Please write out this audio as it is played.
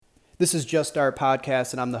This is Just Start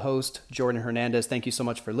Podcast, and I'm the host, Jordan Hernandez. Thank you so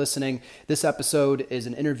much for listening. This episode is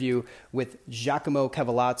an interview with Giacomo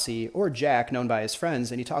Cavalazzi, or Jack, known by his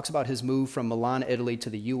friends, and he talks about his move from Milan, Italy to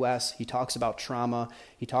the U.S. He talks about trauma.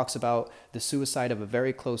 He talks about the suicide of a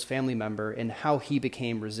very close family member and how he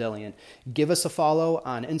became resilient. Give us a follow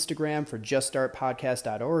on Instagram for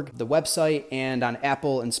juststartpodcast.org, the website, and on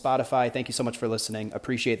Apple and Spotify. Thank you so much for listening.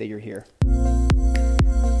 Appreciate that you're here.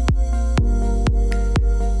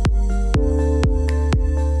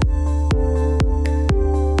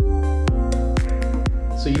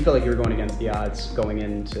 So you felt like you were going against the odds going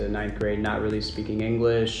into ninth grade, not really speaking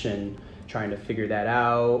English and trying to figure that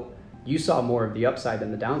out. You saw more of the upside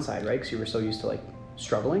than the downside, right? Because you were so used to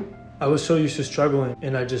struggling. I was so used to struggling,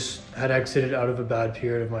 and I just had exited out of a bad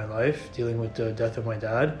period of my life, dealing with the death of my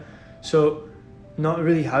dad. So not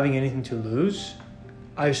really having anything to lose,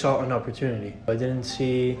 I saw an opportunity. I didn't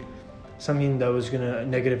see something that was going to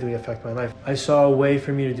negatively affect my life. I saw a way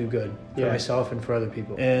for me to do good for myself and for other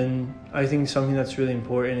people. And I think something that's really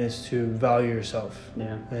important is to value yourself.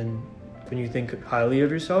 Yeah. And when you think highly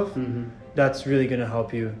of yourself, that's really going to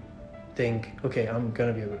help you think, okay, I'm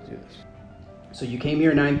going to be able to do this. So you came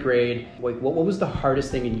here in ninth grade. What was the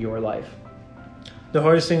hardest thing in your life? The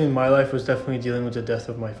hardest thing in my life was definitely dealing with the death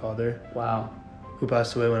of my father. Wow. Who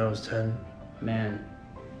passed away when I was 10. Man,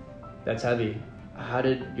 that's heavy. How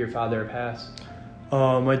did your father pass?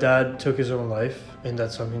 My dad took his own life, and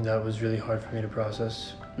that's something that was really hard for me to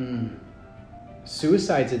process.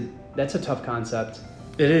 Suicide, that's a tough concept.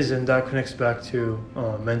 It is, and that connects back to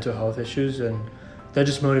mental health issues, and that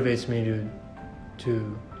just motivates me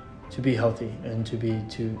to be healthy and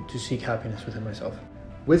to seek happiness within myself.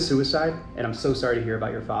 With suicide, and I'm so sorry to hear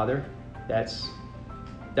about your father, that's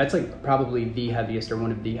probably the heaviest or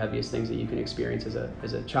one of the heaviest things that you can experience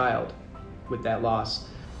as a child with that loss.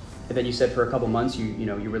 And then you said for a couple months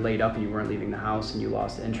you were laid up and you weren't leaving the house and you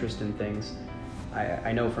lost interest in things.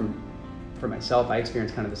 I know for myself, I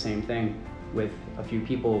experienced kind of the same thing with a few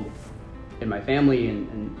people in my family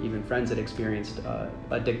and even friends that experienced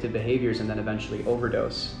addictive behaviors and then eventually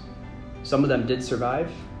overdose. Some of them did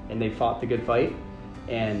survive and they fought the good fight,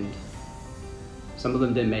 and some of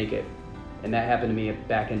them didn't make it. And that happened to me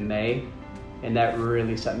back in May, and that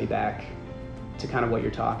really set me back to kind of what you're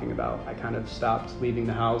talking about. I kind of stopped leaving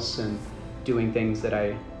the house and doing things that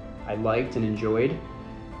I liked and enjoyed,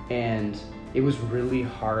 and it was really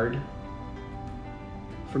hard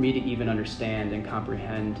for me to even understand and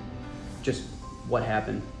comprehend just what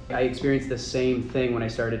happened. I experienced the same thing when I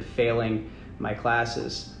started failing my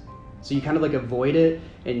classes. So you kind of avoid it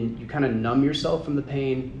and you kind of numb yourself from the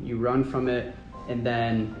pain, you run from it, and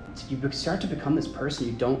then you start to become this person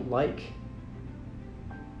you don't like.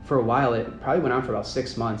 For a while, it probably went on for about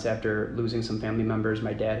 6 months after losing some family members.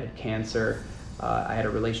 My dad had cancer. I had a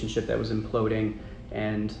relationship that was imploding,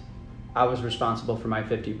 and I was responsible for my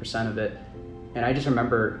 50% of it. And I just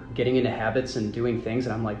remember getting into habits and doing things,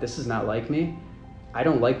 and I'm like, this is not like me. I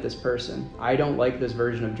don't like this person. I don't like this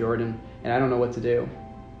version of Jordan, and I don't know what to do.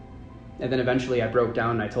 And then eventually I broke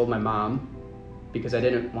down and I told my mom, because I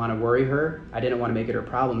didn't want to worry her. I didn't want to make it her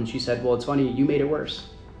problem. And she said, well, it's funny, you made it worse.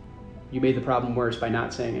 You made the problem worse by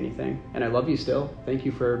not saying anything. And I love you still. Thank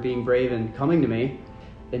you for being brave and coming to me.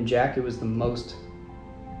 And Jack, it was the most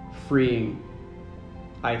freeing,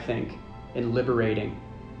 I think, and liberating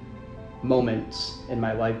moments in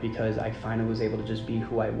my life, because I finally was able to just be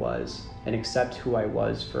who I was and accept who I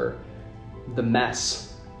was for the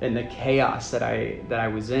mess and the chaos that I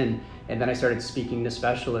was in. And then I started speaking to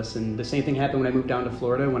specialists, and the same thing happened when I moved down to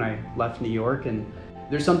Florida, when I left New York. And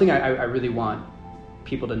there's something I really want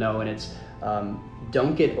people to know, and it's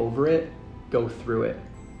don't get over it, go through it.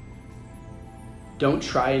 Don't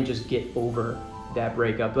try and just get over that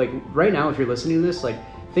breakup. Right now, if you're listening to this,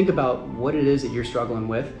 think about what it is that you're struggling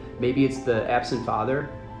with. Maybe it's the absent father,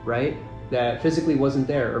 right, that physically wasn't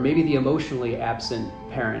there, or maybe the emotionally absent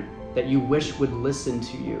parent that you wish would listen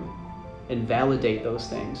to you and validate those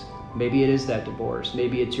things. Maybe it is that divorce.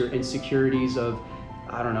 Maybe it's your insecurities of,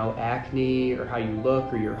 I don't know, acne, or how you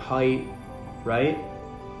look, or your height, right?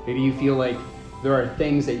 Maybe you feel like there are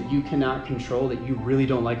things that you cannot control that you really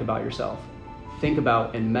don't like about yourself. Think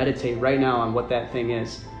about and meditate right now on what that thing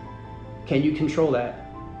is. Can you control that?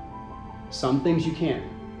 Some things you can't.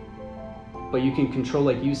 But you can control,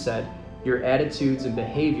 like you said, your attitudes and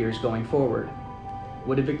behaviors going forward.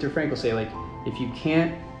 What did Viktor Frankl say? If you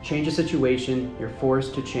can't change a situation, you're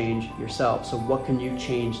forced to change yourself. So what can you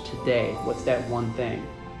change today? What's that one thing?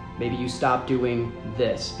 Maybe you stop doing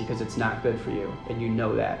this because it's not good for you, and you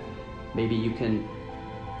know that. Maybe you can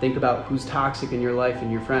think about who's toxic in your life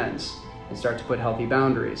and your friends and start to put healthy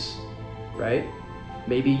boundaries, right?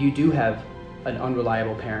 Maybe you do have an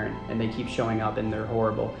unreliable parent and they keep showing up and they're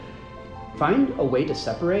horrible. Find a way to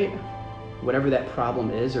separate whatever that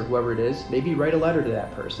problem is or whoever it is. Maybe write a letter to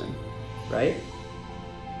that person, right?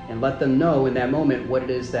 And let them know in that moment what it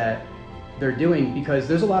is that they're doing, because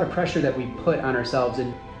there's a lot of pressure that we put on ourselves,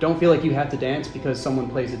 and don't feel like you have to dance because someone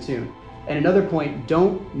plays a tune. And another point,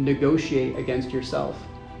 don't negotiate against yourself.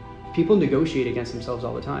 People negotiate against themselves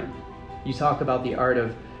all the time. You talk about the art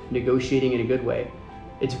of negotiating in a good way.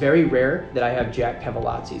 It's very rare that I have Jack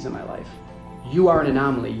Kevalatzis in my life. You are an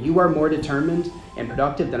anomaly. You are more determined and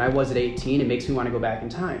productive than I was at 18. It makes me want to go back in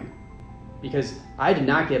time. Because I did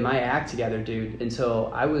not get my act together, dude,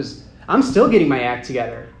 until I'm still getting my act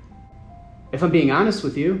together, if I'm being honest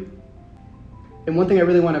with you. And one thing I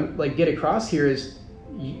really want to get across here is,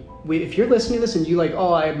 if you're listening to this and you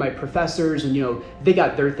I have my professors and they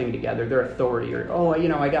got their thing together, their authority, or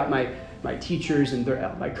I got my teachers and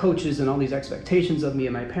my coaches and all these expectations of me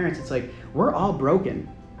and my parents. It's like, we're all broken.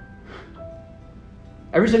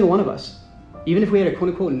 Every single one of us. Even if we had a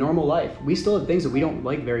quote-unquote normal life, we still have things that we don't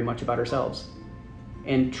like very much about ourselves.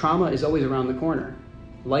 And trauma is always around the corner.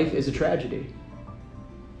 Life is a tragedy.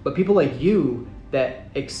 But people like you that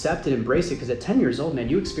accept and embrace it, because at 10 years old, man,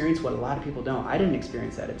 you experience what a lot of people don't. I didn't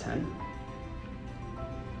experience that at 10.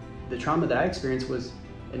 The trauma that I experienced was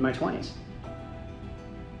in my 20s.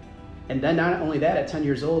 And then not only that, at 10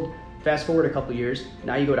 years old, fast forward a couple years,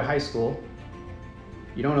 now you go to high school,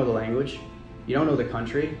 you don't know the language, you don't know the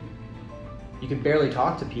country, you can barely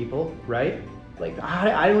talk to people, right?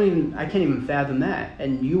 I can't even fathom that.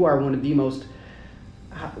 And you are one of the most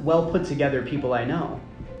well put together people I know,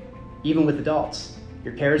 even with adults.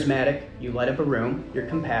 You're charismatic, you light up a room, you're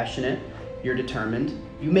compassionate, you're determined.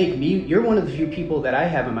 You're one of the few people that I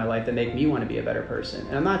have in my life that make me want to be a better person.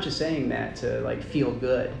 And I'm not just saying that to feel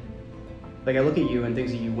good. I look at you and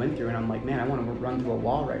things that you went through and I'm like, man, I want to run through a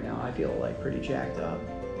wall right now. I feel pretty jacked up.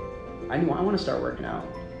 I want to start working out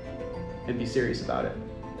and be serious about it.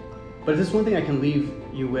 But if there's one thing I can leave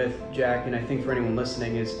you with, Jack, and I think for anyone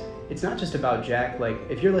listening, is it's not just about Jack.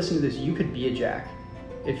 If you're listening to this, you could be a Jack.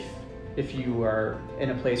 If you are in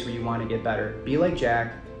a place where you want to get better, be like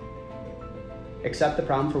Jack. Accept the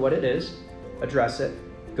problem for what it is, address it,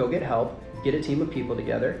 go get help, get a team of people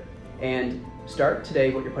together, and start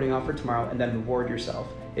today what you're putting off for tomorrow, and then reward yourself.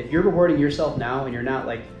 If you're rewarding yourself now and you're not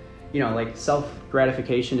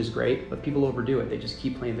self-gratification is great, but people overdo it. They just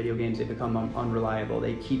keep playing video games, they become unreliable.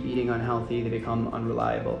 They keep eating unhealthy, they become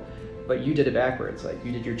unreliable. But you did it backwards.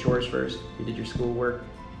 You did your chores first, you did your schoolwork,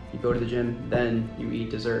 you go to the gym, then you eat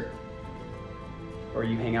dessert. Or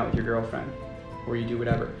you hang out with your girlfriend, or you do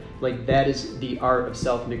whatever. That is the art of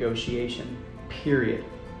self-negotiation, period.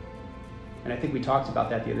 And I think we talked about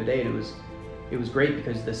that the other day, and it was great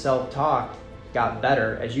because the self-talk got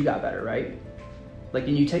better as you got better, right?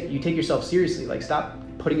 And you take yourself seriously. Stop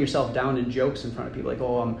putting yourself down in jokes in front of people.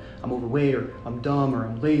 Oh, I'm overweight, or I'm dumb, or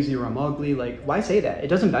I'm lazy, or I'm ugly. Why say that? It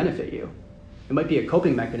doesn't benefit you. It might be a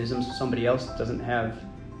coping mechanism so somebody else doesn't have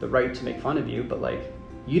the right to make fun of you, but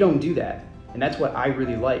you don't do that. And that's what I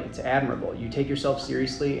really like. It's admirable. You take yourself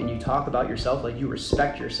seriously and you talk about yourself like you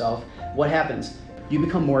respect yourself. What happens? You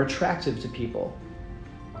become more attractive to people.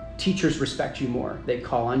 Teachers respect you more. They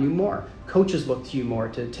call on you more. Coaches look to you more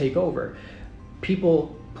to take over.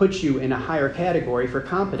 People put you in a higher category for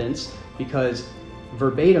competence because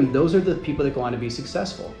verbatim, those are the people that go on to be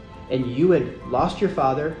successful. And you had lost your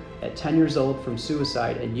father at 10 years old from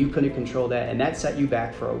suicide, and you couldn't control that, and that set you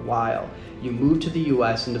back for a while. You moved to the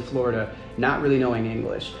US and to Florida, not really knowing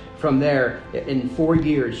English. From there, in 4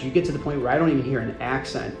 years, you get to the point where I don't even hear an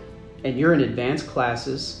accent, and you're in advanced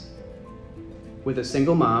classes with a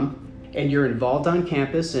single mom, and you're involved on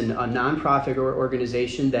campus in a nonprofit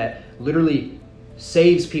organization that literally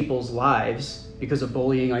saves people's lives because of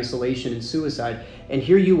bullying, isolation, and suicide. And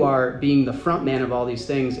here you are being the front man of all these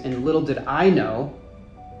things, and little did I know,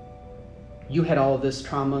 you had all of this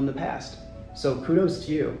trauma in the past. So kudos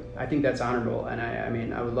to you. I think that's honorable, and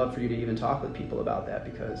I would love for you to even talk with people about that,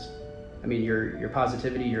 because your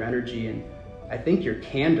positivity, your energy, and I think your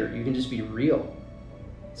candor, you can just be real,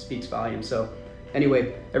 it speaks volumes. So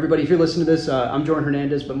anyway, everybody, if you're listening to this, I'm Jordan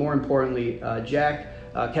Hernandez, but more importantly, Jack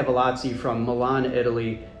Kevalazzi from Milan,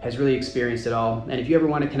 Italy, has really experienced it all. And if you ever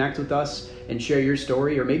want to connect with us and share your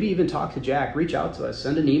story, or maybe even talk to Jack, reach out to us,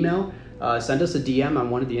 send an email, send us a DM on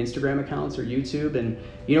one of the Instagram accounts or YouTube, and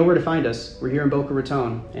you know where to find us. We're here in Boca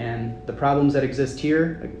Raton, and the problems that exist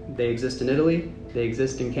here, they exist in Italy, they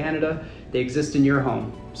exist in Canada, they exist in your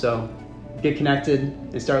home. So get connected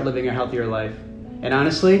and start living a healthier life. And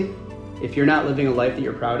honestly, if you're not living a life that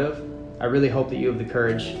you're proud of, I really hope that you have the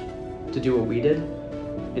courage to do what we did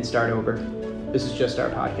and start over. This is Just Our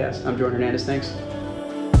Podcast. I'm Jordan Hernandez. Thanks.